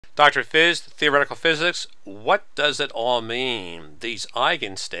Dr. Phys, theoretical physics, what does it all mean? These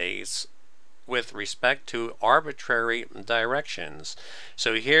eigenstates with respect to arbitrary directions.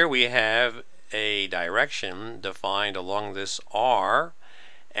 So here we have a direction defined along this R,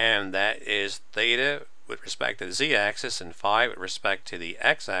 and that is theta with respect to the z-axis and phi with respect to the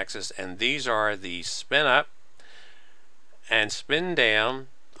x-axis, and these are the spin up and spin down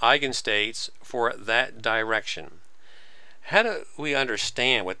eigenstates for that direction. How do we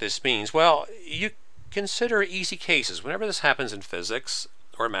understand what this means? Well, you consider easy cases. Whenever this happens in physics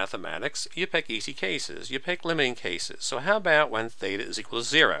or mathematics, you pick easy cases. You pick limiting cases. So how about when theta is equal to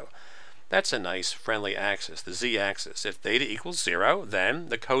 0? That's a nice friendly axis, the z-axis. If theta equals 0, then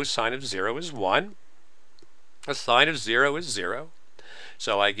the cosine of 0 is 1. The sine of 0 is 0.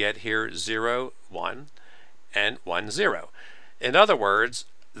 So I get here 0, 1, and 1, 0. In other words,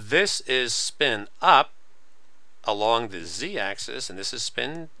 this is spin up along the z-axis, and this is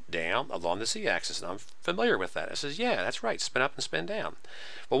spin down along the z-axis, and I'm familiar with that. I says, yeah, that's right, spin up and spin down.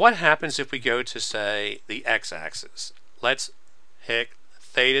 Well, what happens if we go to, say, the x-axis? Let's pick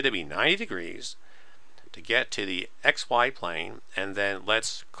theta to be 90 degrees to get to the xy plane, and then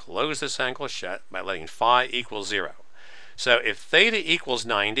let's close this angle shut by letting phi equal 0. So if theta equals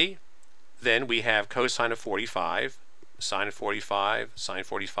 90, then we have cosine of 45, sine of 45, sine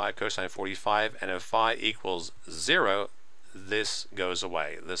 45, cosine 45, and if phi equals 0, this goes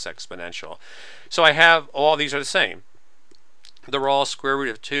away, this exponential. So I have all these are the same. They're all square root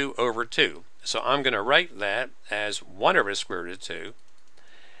of 2 over 2. So I'm going to write that as 1 over the square root of 2.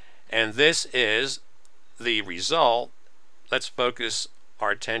 And this is the result. Let's focus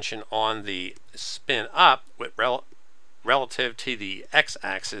our attention on the spin up with relative to the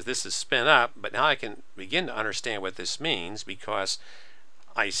x-axis. This is spin up, but now I can begin to understand what this means because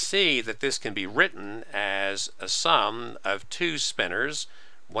I see that this can be written as a sum of two spinors,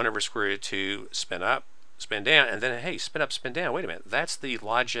 1 over square root of 2 spin up, spin down, and then hey, spin up, spin down. Wait a minute, that's the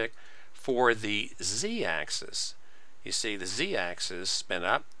logic for the z-axis. You see the z-axis spin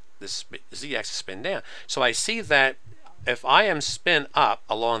up, the z-axis spin down. So I see that if I am spin up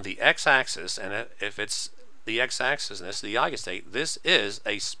along the x-axis, and if it's the x-axis and this is the eigenstate, this is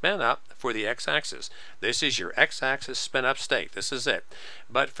a spin up for the x-axis. This is your x-axis spin up state. This is it.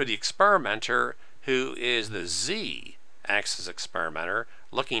 But for the experimenter who is the z-axis experimenter,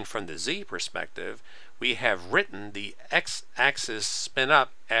 looking from the z perspective, we have written the x-axis spin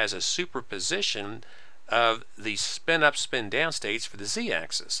up as a superposition of the spin up spin down states for the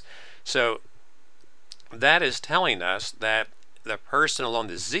z-axis. So that is telling us that the person along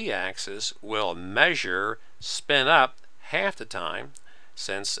the z-axis will measure spin up half the time,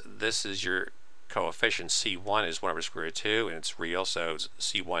 since this is your coefficient c1 is 1 over square root of 2 and it's real, so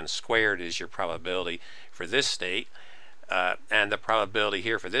c1 squared is your probability for this state, and the probability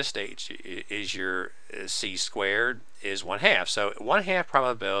here for this state is your c squared is 1/2. So 1/2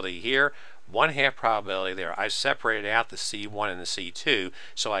 probability here, 1/2 probability there. I've separated out the C1 and the C2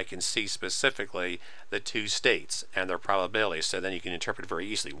 so I can see specifically the two states and their probabilities. So then you can interpret very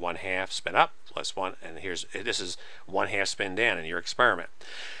easily 1/2 spin up plus 1, and this is 1/2 spin down in your experiment.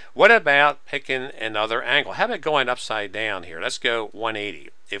 What about picking another angle? How about going upside down here? Let's go 180.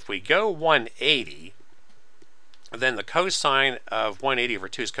 If we go 180, then the cosine of 180 over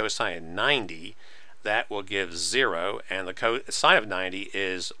 2 is cosine of 90. That will give 0, and the sine of 90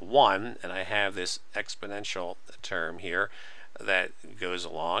 is 1, and I have this exponential term here that goes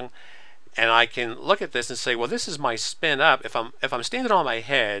along. And I can look at this and say, well, this is my spin up. If I'm standing on my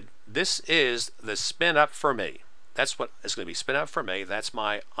head, this is the spin up for me. That's what it's going to be, spin up for me. That's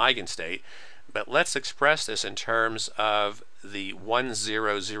my eigenstate. But let's express this in terms of the 1,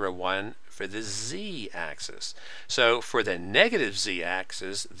 0, 0, 1 for the z-axis. So for the negative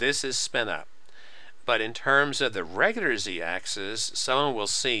z-axis, this is spin up. But in terms of the regular z-axis, someone will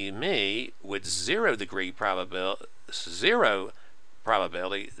see me with 0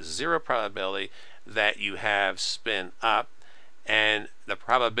 probability that you have spin up, and the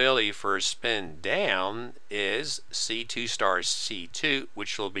probability for spin down is C2 star C2,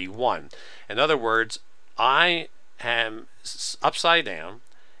 which will be 1. In other words, I am upside down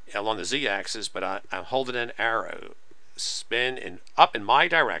along the z-axis, but I'm holding an arrow, spin up in my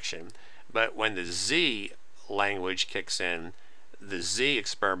direction. But when the z language kicks in, the z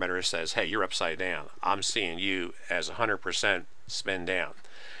experimenter says, hey, you're upside down. I'm seeing you as 100% spin down.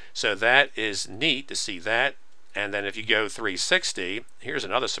 So that is neat to see that. And then if you go 360, here's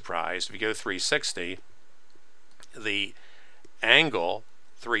another surprise. If you go 360, the angle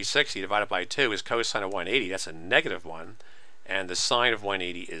 360 divided by 2 is cosine of 180. That's a negative 1. And the sine of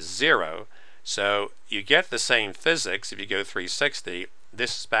 180 is 0. So you get the same physics if you go 360.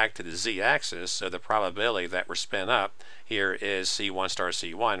 this is back to the z-axis, so the probability that we're spin up here is C1 star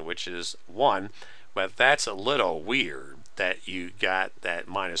C1, which is 1, but that's a little weird that you got that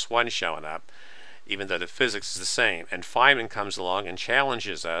 -1 showing up, even though the physics is the same. And Feynman comes along and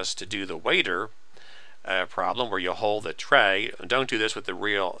challenges us to do the waiter problem, where you hold the tray. Don't do this with the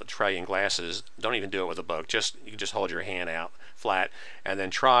real tray and glasses. Don't even do it with a book. You just hold your hand out flat, and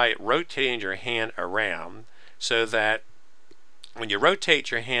then try rotating your hand around so that when you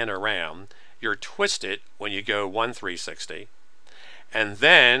rotate your hand around, you're twisted when you go 1 360, and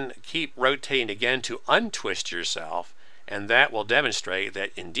then keep rotating again to untwist yourself, and that will demonstrate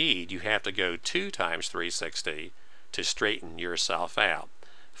that indeed you have to go 2 times 360 to straighten yourself out.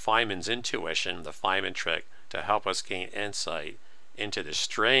 Feynman's intuition, the Feynman trick, to help us gain insight into the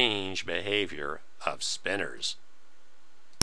strange behavior of spinners.